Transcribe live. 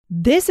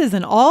This is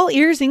an All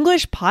Ears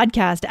English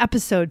podcast,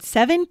 episode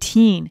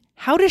 17,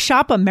 How to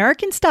Shop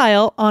American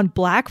Style on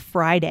Black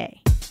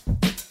Friday.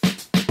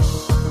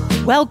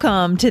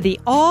 Welcome to the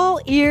All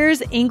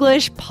Ears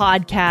English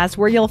podcast,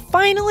 where you'll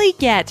finally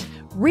get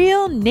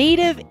real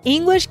native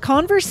English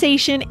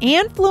conversation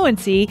and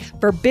fluency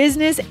for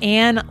business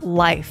and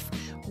life.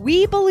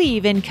 We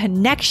believe in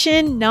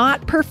connection,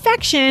 not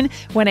perfection,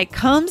 when it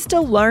comes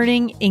to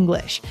learning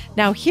English.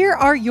 Now, here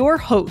are your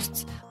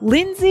hosts,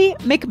 Lindsay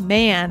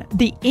McMahon,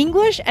 the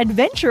English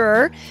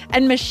adventurer,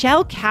 and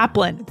Michelle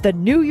Kaplan, the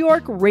New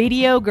York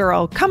radio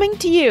girl, coming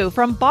to you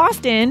from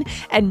Boston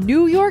and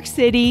New York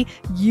City,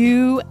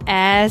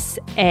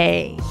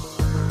 USA.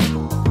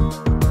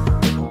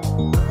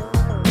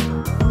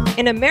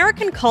 In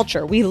American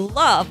culture, we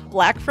love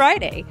Black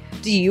Friday.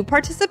 Do you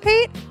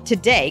participate?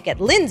 Today,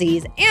 get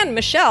Lindsay's and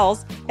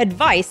Michelle's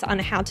advice on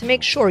how to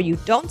make sure you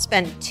don't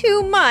spend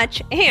too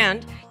much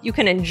and you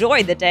can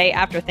enjoy the day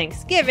after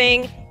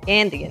Thanksgiving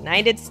in the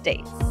United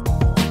States.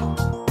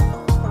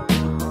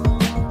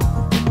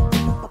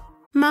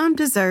 Mom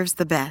deserves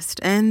the best,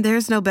 and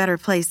there's no better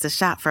place to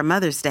shop for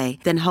Mother's Day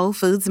than Whole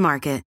Foods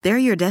Market. They're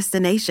your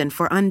destination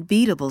for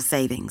unbeatable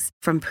savings,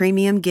 from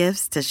premium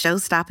gifts to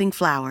show-stopping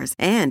flowers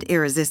and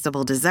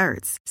irresistible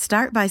desserts.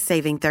 Start by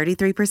saving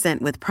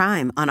 33% with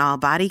Prime on all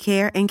body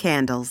care and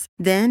candles.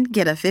 Then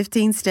get a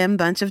 15-stem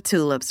bunch of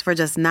tulips for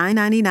just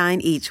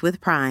 $9.99 each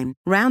with Prime.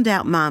 Round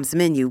out Mom's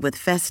menu with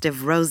festive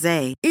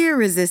rosé,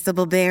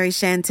 irresistible berry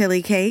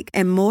chantilly cake,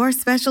 and more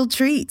special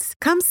treats.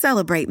 Come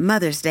celebrate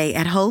Mother's Day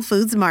at Whole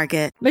Foods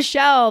Market.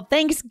 Michelle,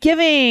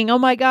 Thanksgiving. Oh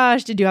my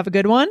gosh. Did you have a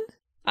good one?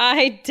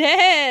 I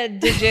did.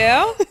 Did you?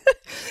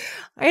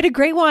 I had a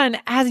great one.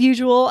 As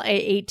usual, I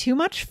ate too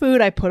much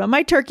food. I put on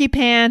my turkey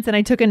pants and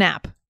I took a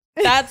nap.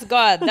 That's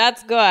good.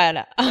 That's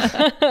good.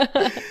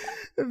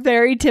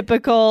 Very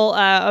typical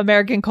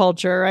American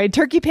culture, right?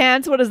 Turkey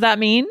pants, what does that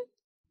mean?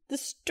 The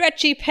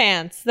stretchy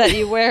pants that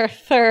you wear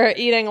for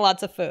eating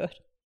lots of food.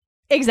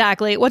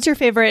 Exactly. What's your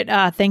favorite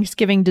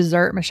Thanksgiving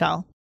dessert,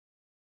 Michelle?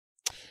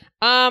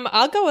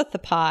 I'll go with the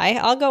pie.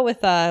 I'll go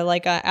with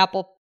like a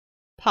apple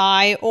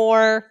pie,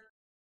 or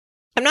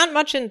I'm not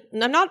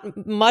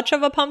much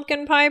of a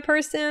pumpkin pie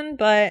person,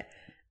 but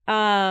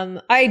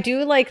I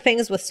do like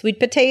things with sweet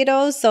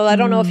potatoes. So I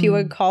don't know if you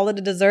would call it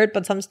a dessert,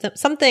 but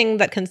something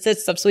that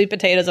consists of sweet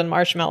potatoes and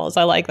marshmallows.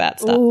 I like that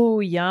stuff. Oh,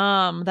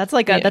 yum! That's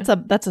like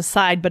that's a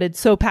side, but it's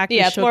so packed with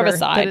sugar. Yeah, it's more of a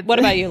side. What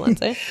about you,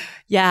 Lindsay?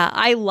 Yeah,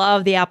 I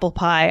love the apple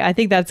pie. I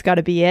think that's got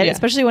to be it,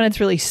 especially when it's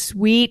really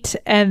sweet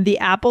and the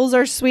apples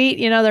are sweet.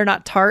 You know, they're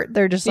not tart.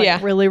 They're just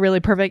like really,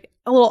 really perfect.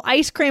 A little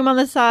ice cream on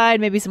the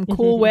side, maybe some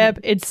Cool Whip.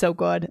 It's so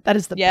good. That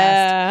is the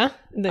best.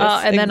 And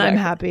then I'm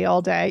happy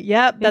all day.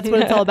 Yep, that's what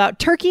it's all about.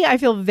 Turkey, I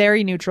feel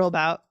very neutral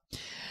about.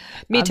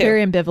 Me too.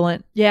 Very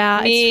ambivalent.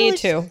 Yeah. Me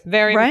it's really too.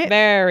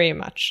 Very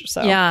much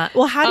so. Yeah.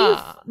 Well, how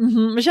do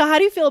you, Michelle, how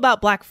do you feel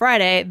about Black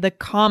Friday, the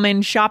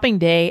common shopping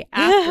day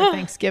after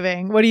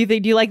Thanksgiving? What do you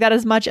think? Do you like that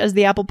as much as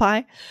the apple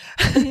pie?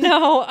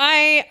 No,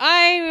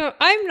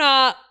 I'm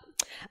not.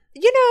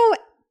 You know,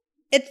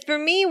 it's for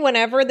me,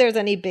 whenever there's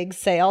any big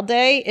sale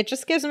day, it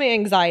just gives me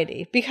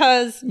anxiety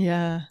because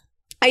I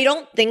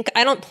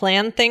don't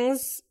plan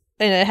things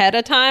ahead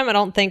of time. I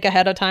don't think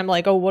ahead of time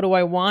like, oh, what do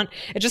I want?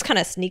 It just kind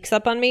of sneaks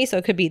up on me. So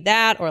it could be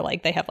that, or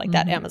like they have like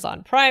that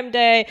Amazon Prime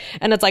Day,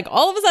 and it's like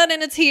all of a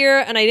sudden it's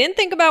here and I didn't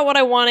think about what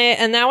I wanted,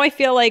 and now I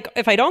feel like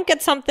if I don't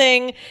get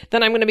something,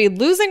 then I'm going to be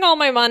losing all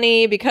my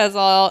money because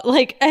I'll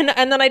like, and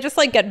then I just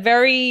like get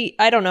very,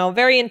 I don't know,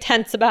 very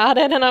intense about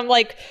it, and I'm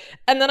like,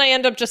 and then I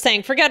end up just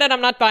saying, forget it,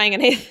 I'm not buying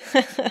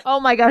anything. Oh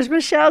my gosh,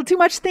 Michelle, too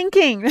much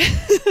thinking.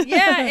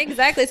 Yeah,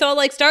 exactly. So I'll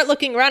like start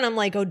looking around. I'm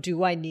like, oh,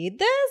 do I need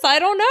this? I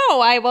don't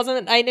know.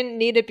 I didn't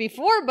need it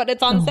before, but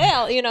it's on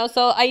sale, you know?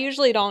 So I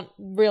usually don't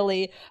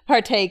really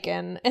partake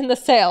in the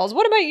sales.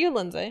 What about you,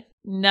 Lindsay?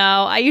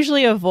 No, I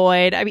usually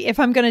avoid. I mean, if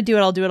I'm going to do it,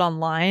 I'll do it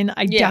online.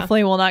 I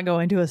definitely will not go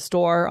into a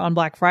store on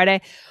Black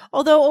Friday.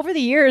 Although over the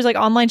years, like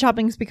online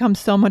shopping has become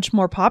so much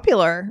more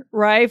popular,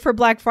 right? For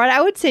Black Friday,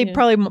 I would say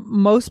probably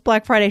most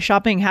Black Friday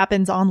shopping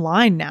happens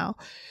online now.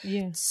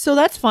 Yeah. So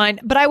that's fine.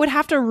 But I would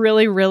have to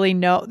really, really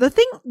know.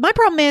 My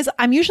problem is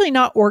I'm usually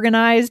not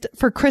organized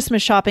for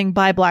Christmas shopping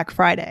by Black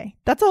Friday.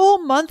 That's a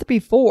whole month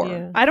before.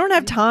 Yeah. I don't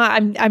have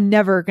time. I'm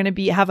never going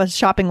to have a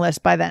shopping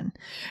list by then.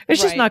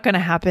 It's just not going to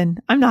happen.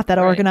 I'm not that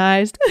organized.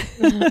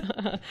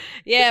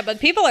 Yeah, but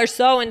people are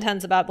so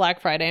intense about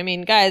Black Friday. I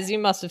mean, guys, you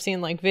must have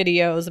seen like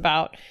videos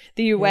about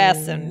the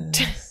US and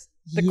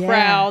the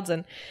crowds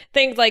and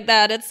things like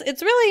that. It's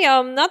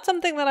really not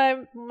something that I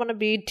want to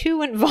be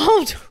too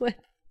involved with.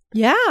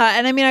 Yeah.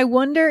 And I mean, I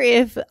wonder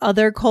if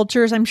other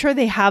cultures, I'm sure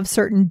they have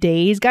certain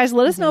days. Guys,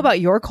 let us know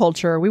about your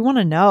culture. We want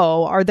to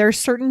know, are there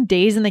certain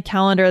days in the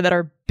calendar that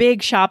are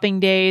big shopping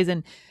days?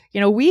 And,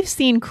 you know, we've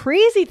seen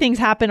crazy things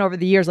happen over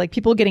the years, like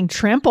people getting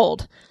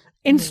trampled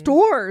in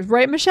stores,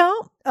 right,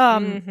 Michelle?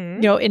 You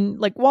know, in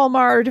like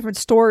Walmart or different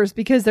stores,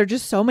 because there are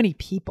just so many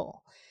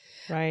people.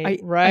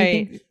 Right.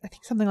 I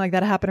think something like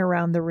that happened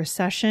around the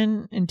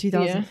recession in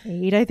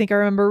 2008. I think I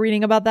remember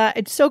reading about that.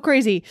 It's so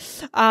crazy.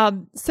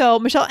 So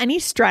Michelle, any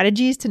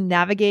strategies to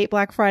navigate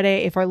Black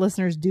Friday if our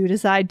listeners do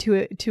decide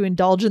to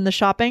indulge in the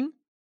shopping?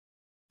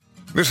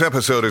 This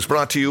episode is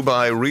brought to you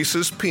by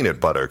Reese's Peanut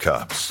Butter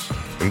Cups.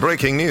 In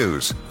breaking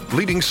news,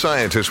 leading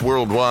scientists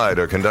worldwide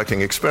are conducting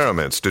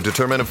experiments to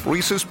determine if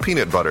Reese's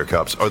Peanut Butter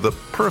Cups are the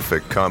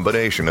perfect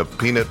combination of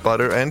peanut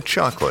butter and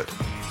chocolate.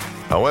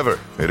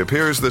 However, it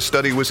appears the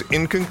study was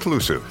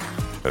inconclusive,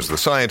 as the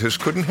scientists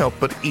couldn't help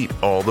but eat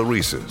all the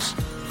Reese's.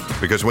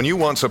 Because when you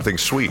want something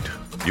sweet,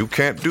 you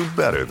can't do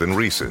better than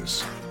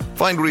Reese's.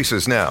 Find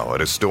Reese's now at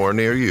a store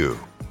near you.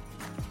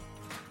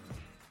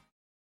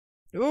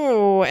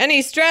 Ooh,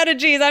 any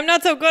strategies? I'm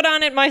not so good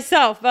on it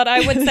myself, but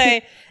I would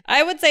say,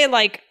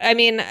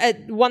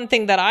 one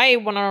thing that I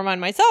want to remind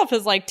myself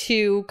is like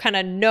to kind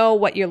of know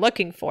what you're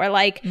looking for.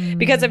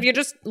 Because if you're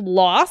just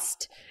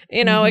lost,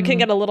 it can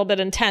get a little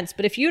bit intense.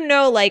 But if you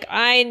know, like,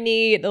 I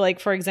need, like,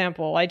 for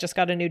example, I just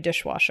got a new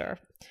dishwasher.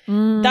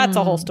 That's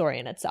a whole story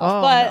in itself.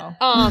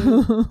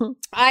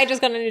 I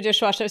just got a new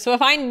dishwasher. So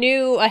if I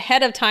knew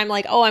ahead of time,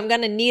 like, oh, I'm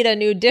going to need a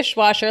new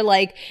dishwasher,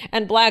 like,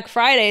 and Black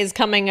Friday is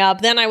coming up,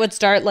 then I would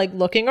start like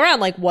looking around,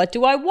 like, what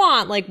do I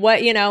want? Like, what,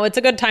 it's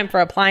a good time for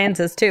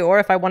appliances too. Or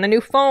if I want a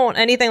new phone,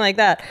 anything like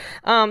that.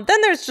 Then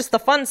there's just the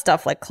fun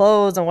stuff like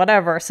clothes and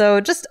whatever. So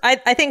just, I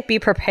think be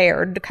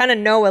prepared to kind of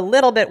know a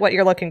little bit what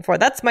you're looking for.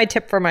 That's my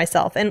tip for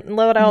myself. And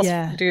what else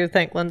do you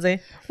think, Lindsay?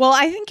 Well,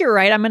 I think you're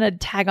right. I'm going to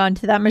tag on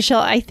to that,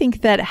 Michelle. I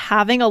think that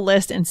having a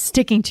list and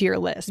sticking to your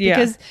list,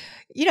 because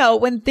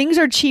when things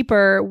are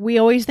cheaper, we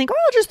always think, oh,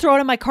 I'll just throw it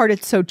in my cart.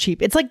 It's so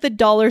cheap. It's like the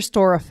dollar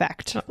store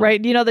effect,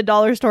 right? The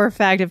dollar store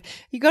effect. If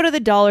you go to the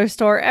dollar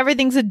store,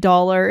 everything's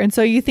 $1. And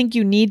so you think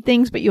you need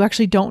things, but you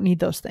actually don't need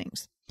those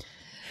things.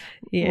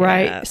 Yeah.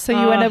 Right. So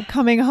you end up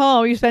coming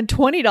home, you spend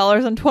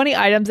 $20 on 20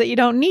 items that you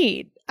don't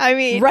need. I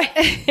mean, right.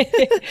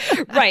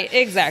 Right.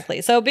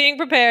 Exactly. So being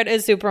prepared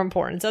is super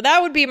important. So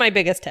that would be my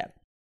biggest tip.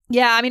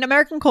 Yeah, I mean,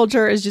 American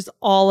culture is just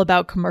all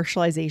about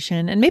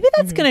commercialization, and maybe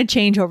that's going to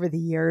change over the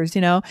years.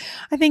 I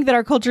think that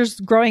our culture's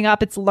growing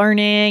up, it's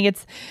learning,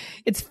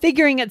 it's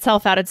figuring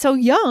itself out. It's so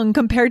young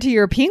compared to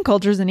European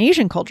cultures and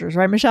Asian cultures,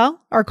 right,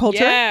 Michelle? Our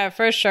culture? Yeah,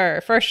 for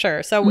sure.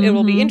 So it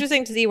will be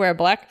interesting to see where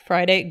Black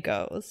Friday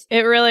goes.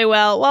 It really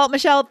will. Well,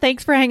 Michelle,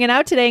 thanks for hanging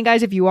out today. And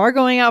guys, if you are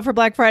going out for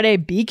Black Friday,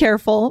 be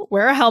careful.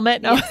 Wear a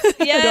helmet. No.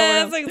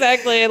 Yes,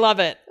 exactly. I love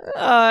it.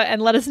 And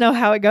let us know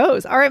how it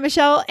goes. All right,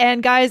 Michelle.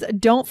 And guys,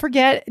 don't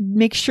forget,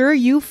 make sure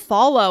you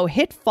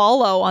hit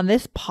follow on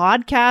this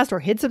podcast or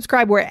hit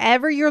subscribe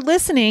wherever you're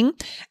listening,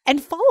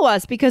 and follow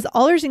us, because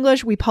All Ears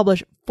English, we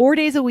publish 4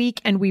 days a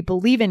week, and we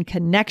believe in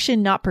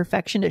connection, not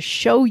perfection, to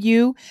show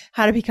you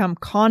how to become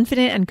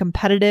confident and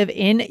competitive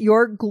in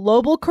your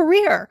global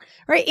career,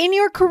 right? In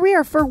your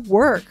career for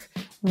work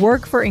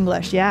for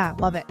English. Yeah,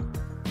 love it.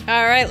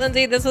 All right,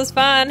 Lindsay, this was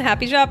fun.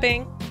 Happy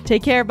shopping.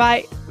 Take care.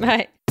 Bye.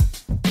 Bye.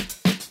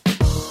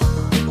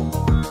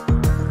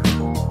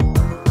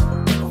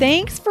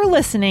 Thanks for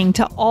listening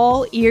to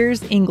All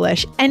Ears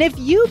English. And if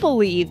you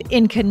believe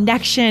in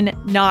connection,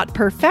 not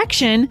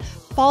perfection,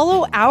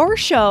 follow our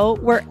show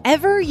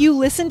wherever you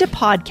listen to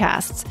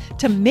podcasts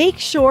to make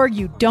sure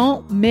you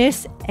don't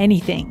miss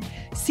anything.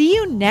 See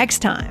you next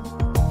time.